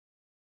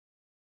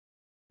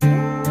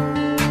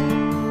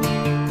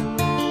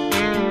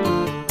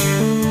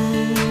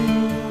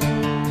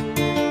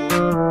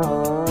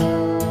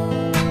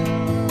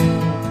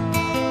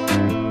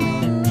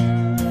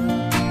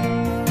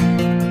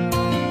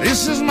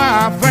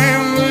my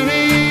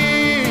family,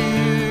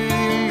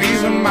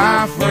 these are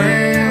my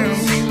friends,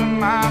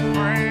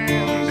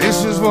 this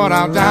is what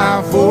I'll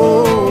die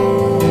for,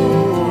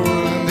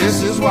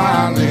 this is why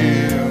I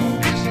live,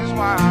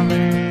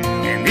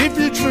 and if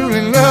you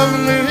truly love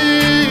me,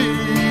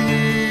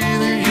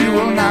 then you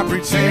will not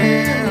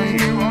pretend,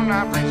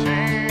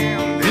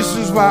 this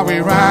is why we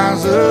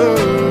rise up,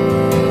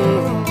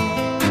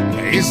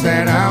 it's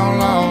that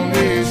outlaw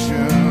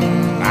nation.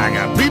 I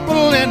got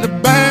people in the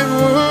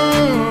backwoods,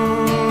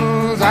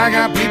 I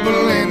got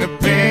people in the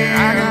pen,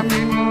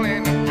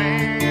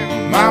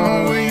 Mama,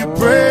 will you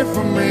pray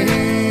for me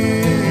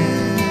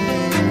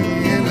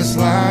in this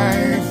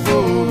life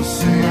full of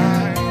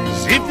sin?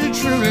 'Cause if you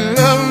truly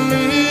love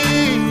me,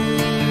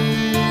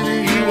 then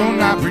you will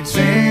not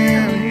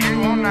pretend,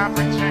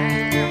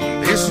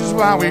 this is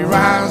why we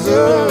rise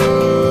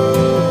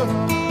up,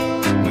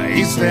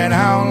 it's that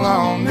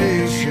outlaw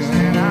nation.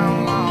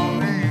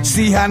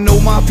 See, I know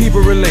my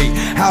people relate.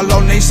 Outlaw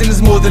Nation is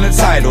more than a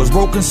title. It's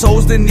broken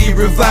souls that need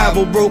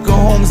revival, broken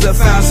homes that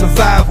found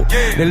survival.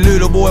 That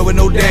little boy with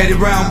no daddy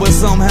around, but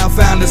somehow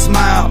found a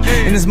smile.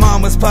 And his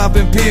mom was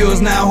popping pills,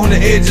 now on the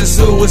edge of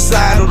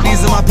suicidal.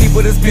 These are my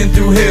people that's been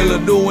through hell, or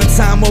doing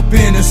time up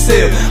in a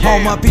cell. All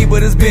my people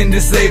that's been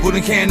disabled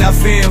and cannot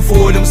fend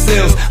for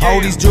themselves.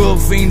 All these drug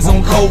fiends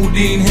on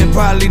codeine and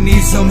probably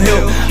need some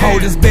help. All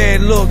this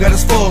bad luck got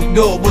us fucked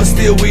up, but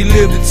still we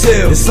live to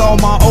tell. It's all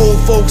my old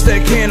folks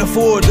that can't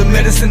afford the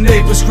medicine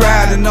they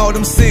prescribe, and all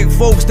them sick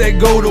folks that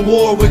go to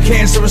war with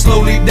cancer and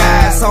slowly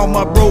die. It's all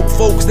my broke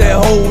folks that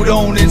hold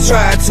on and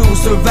try to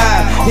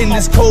survive in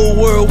this cold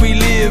world we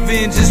live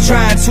in, just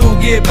trying to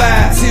get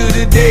by till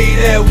the day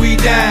that we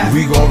die.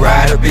 We gon'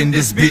 ride up in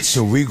this bitch,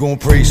 so we gon'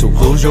 pray, so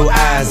close your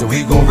eyes, and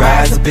we gon'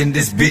 rise up in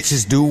this bitch.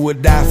 Just do or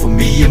die for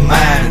me and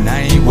mine, and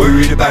I ain't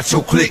worried about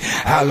your clique.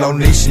 Outlaw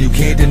Nation, you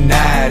can't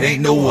deny it,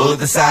 ain't no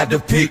other side to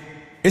pick.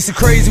 It's a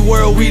crazy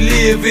world we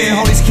live in.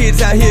 All these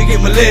kids out here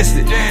get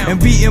molested and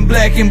beaten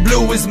black and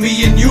blue. It's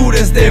me and you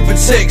that's their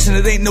protection.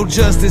 It ain't no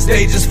justice,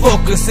 they just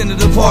fuck us in the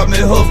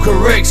Department of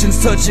Corrections.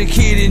 Touch a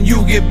kid and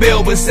you get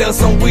bail, but sell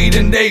some weed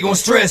and they gon'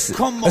 stress it.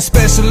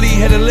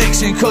 Especially at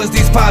election, cause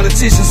these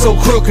politicians so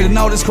crooked, and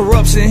all this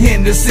corruption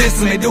hitting the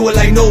system. They do it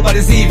like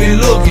nobody's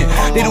even looking.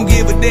 They don't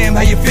give a damn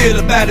how you feel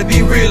about it,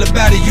 be real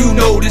about it. You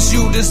know this,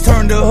 you just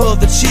turn the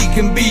other cheek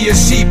and be a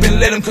sheep and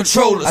let them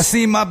control us. I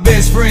see my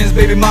best friend's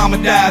baby mama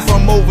die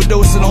from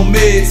overdosing on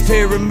meds.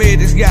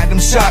 Paramedics got them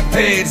shock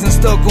pads and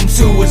stuck them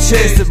to her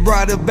chest. It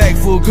brought her back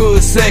for a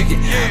good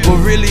second, but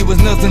really was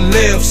nothing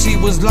left. She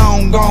was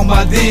long gone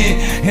by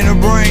then, and her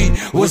brain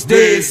was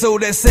dead. So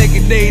that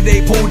second day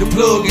they pulled the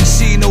plug and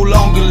she no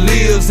longer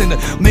lives. And to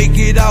make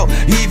it out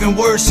even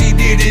worse, she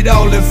did it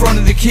all in front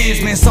of the kids.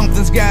 Man,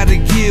 something's gotta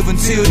give.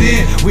 Until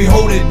then, we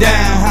hold it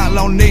down.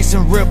 Outlaw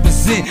Nation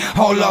represent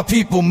all our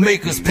people,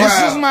 make us proud.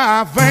 This is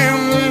my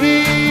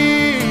family,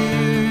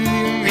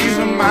 these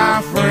are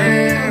my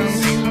friends,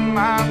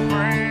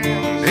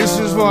 this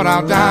is what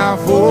I'll die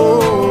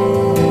for,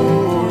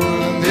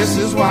 this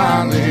is why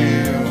I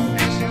live,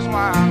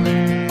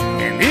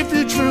 and if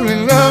you truly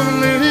love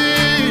me,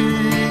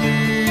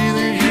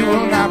 then you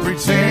will not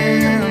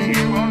pretend,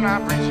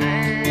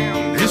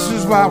 this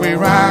is why we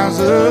rise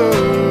up,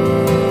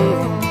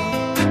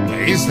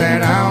 it's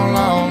that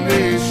outlaw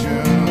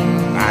nation.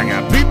 I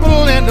got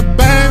people in the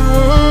backwoods,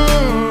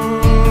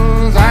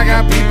 I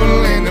got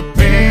people in the pen,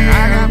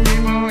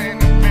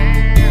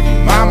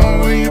 Mama,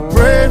 will you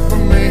pray for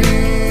me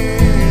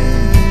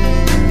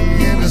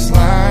in this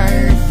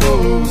life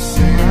full of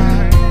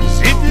sin? 'Cause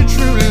if you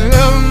truly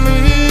love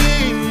me,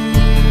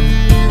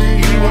 then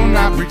you will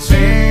not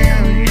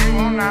pretend,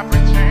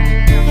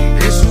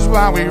 this is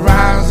why we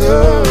rise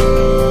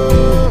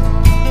up,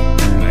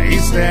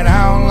 it's that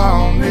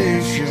outlaw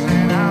nation.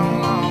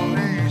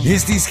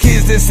 It's these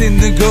kids that's in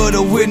the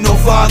gutter with no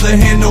father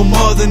and no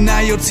mother. Now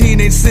your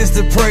teenage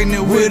sister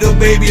pregnant with a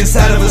baby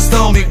inside of her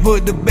stomach,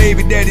 but the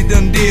baby daddy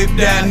done dipped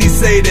out and he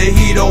say that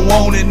he don't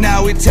want it.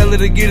 Now we tell her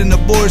to get an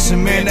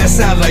abortion, man, that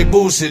sounds like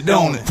bullshit,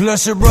 don't it?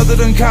 Plus your brother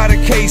done caught a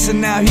case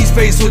and now he's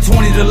faced with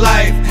 20 to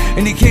life,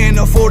 and he can't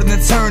afford an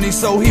attorney,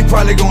 so he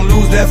probably gonna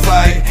lose that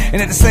fight.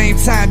 And at the same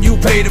time you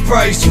pay the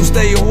price, you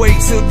stay awake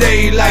till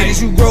daylight.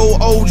 As you grow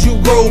old, you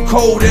grow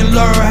cold and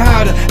learn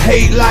how to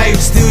hate life.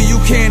 Still you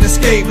can't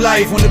escape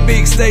life on the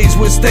big stage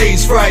with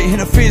stage fright, in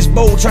a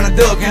fishbowl trying to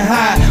duck and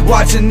hide,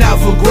 watching out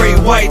for great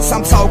whites.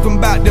 I'm talking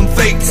about them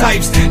fake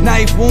types,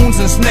 knife wounds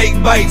and snake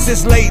bites.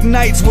 It's late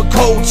nights with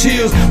cold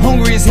chills,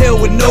 hungry as hell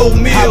with no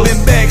meals. I've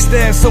been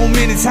backstabbed so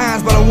many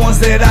times by the ones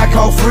that I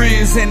call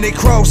friends, and they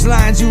cross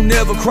lines you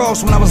never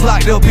crossed when I was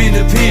locked up in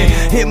the pen.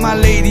 Hit my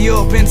lady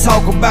up and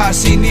talk about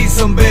she needs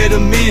some better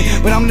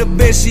men, but I'm the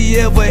best she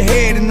ever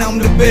had and I'm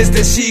the best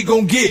that she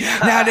gon' get.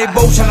 Now they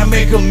both tryna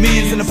make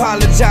amends and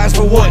apologize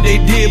for what they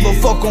did, but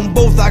fuck them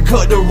both, I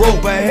cut the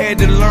rope. I had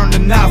to learn to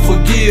not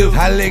forgive.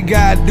 I let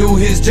God do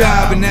his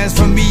job, and as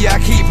for me, I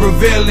keep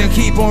prevailing,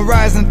 keep on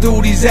rising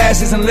through these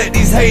ashes and let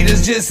these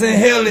haters just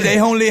inhale it. They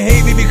only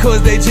hate me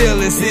because they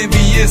jealous,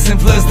 envious, and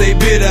plus they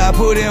bitter. I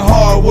put in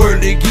hard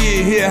work to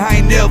get here, I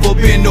ain't never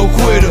been no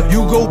quitter.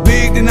 You go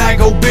big, then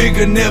go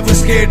bigger, never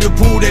scared to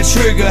pull that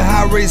trigger.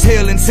 I raise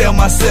hell and tell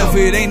myself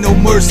it ain't no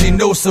mercy,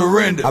 no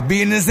surrender. I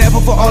be an example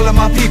for all of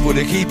my people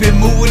to keep it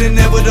moving and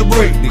never to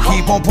break, to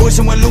keep on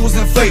pushing when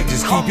losing faith.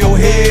 Just keep your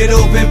head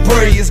up and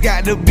pray. It's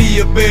got to be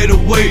a better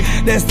way.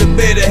 That's the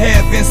better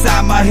half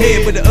inside my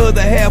head, but the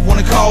other half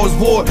wanna cause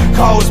war,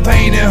 cause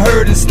pain and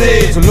hurt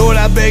instead. So Lord,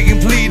 I beg and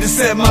plead to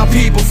set my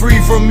people free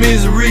from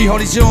misery. All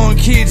these young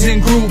kids in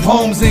group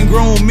homes and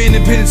grown men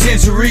in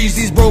penitentiaries,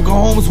 these broken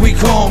homes we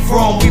come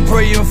from. We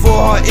praying for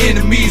our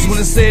enemies. When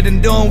it's said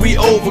and done, we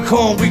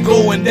overcome. We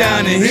going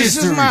down in history. This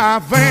is my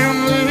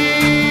family.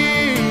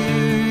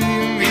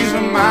 These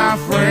are my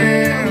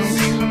friends.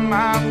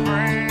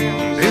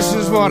 This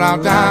is what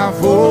I'll die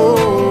for.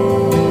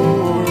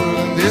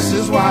 This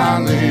is why I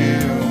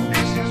live.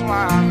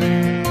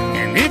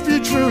 And if you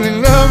truly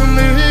love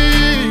me,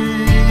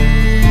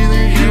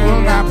 then you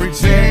will not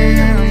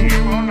pretend.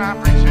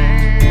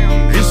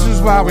 This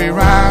is why we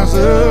rise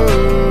up.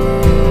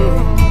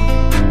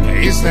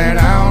 It's that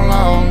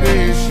outlaw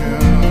nation.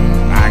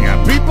 I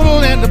got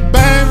people in the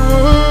back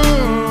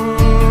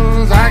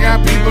rooms. I got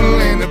people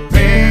in the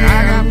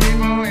pen.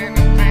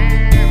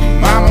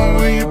 Mama,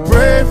 will you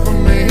pray for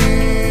me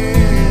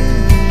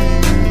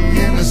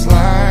in this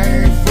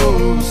life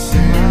full of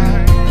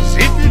sin? 'Cause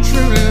if you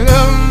truly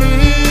love me,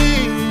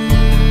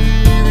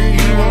 then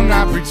you will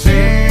not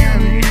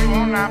pretend.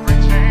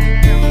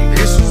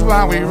 This is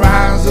why we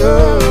rise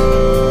up.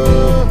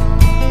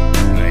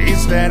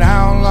 It's that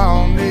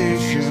outlaw nation.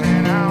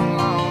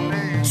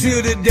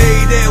 Till the day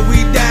that we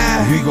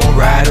die, we gon'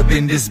 ride up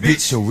in this bitch,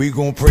 so we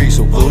gon' pray,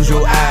 so close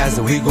your eyes,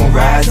 and we gon'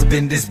 rise up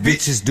in this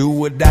bitch. Just do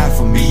or die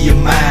for me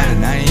and mine,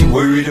 and I ain't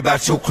worried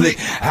about your clique.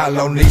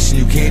 Outlaw nation,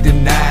 you can't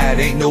deny it,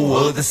 ain't no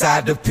other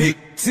side to pick.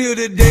 Till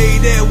the day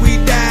that we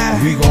die,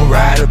 we gon'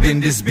 ride up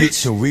in this bitch,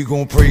 so we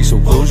gon' pray, so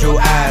close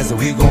your eyes, and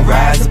we gon'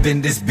 rise up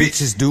in this bitch.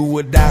 Just do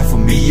or die for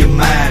me and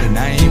mine, and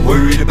I ain't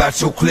worried about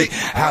your clique.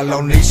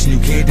 Outlaw nation, you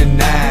can't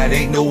deny it,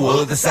 ain't no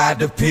other side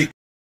to pick.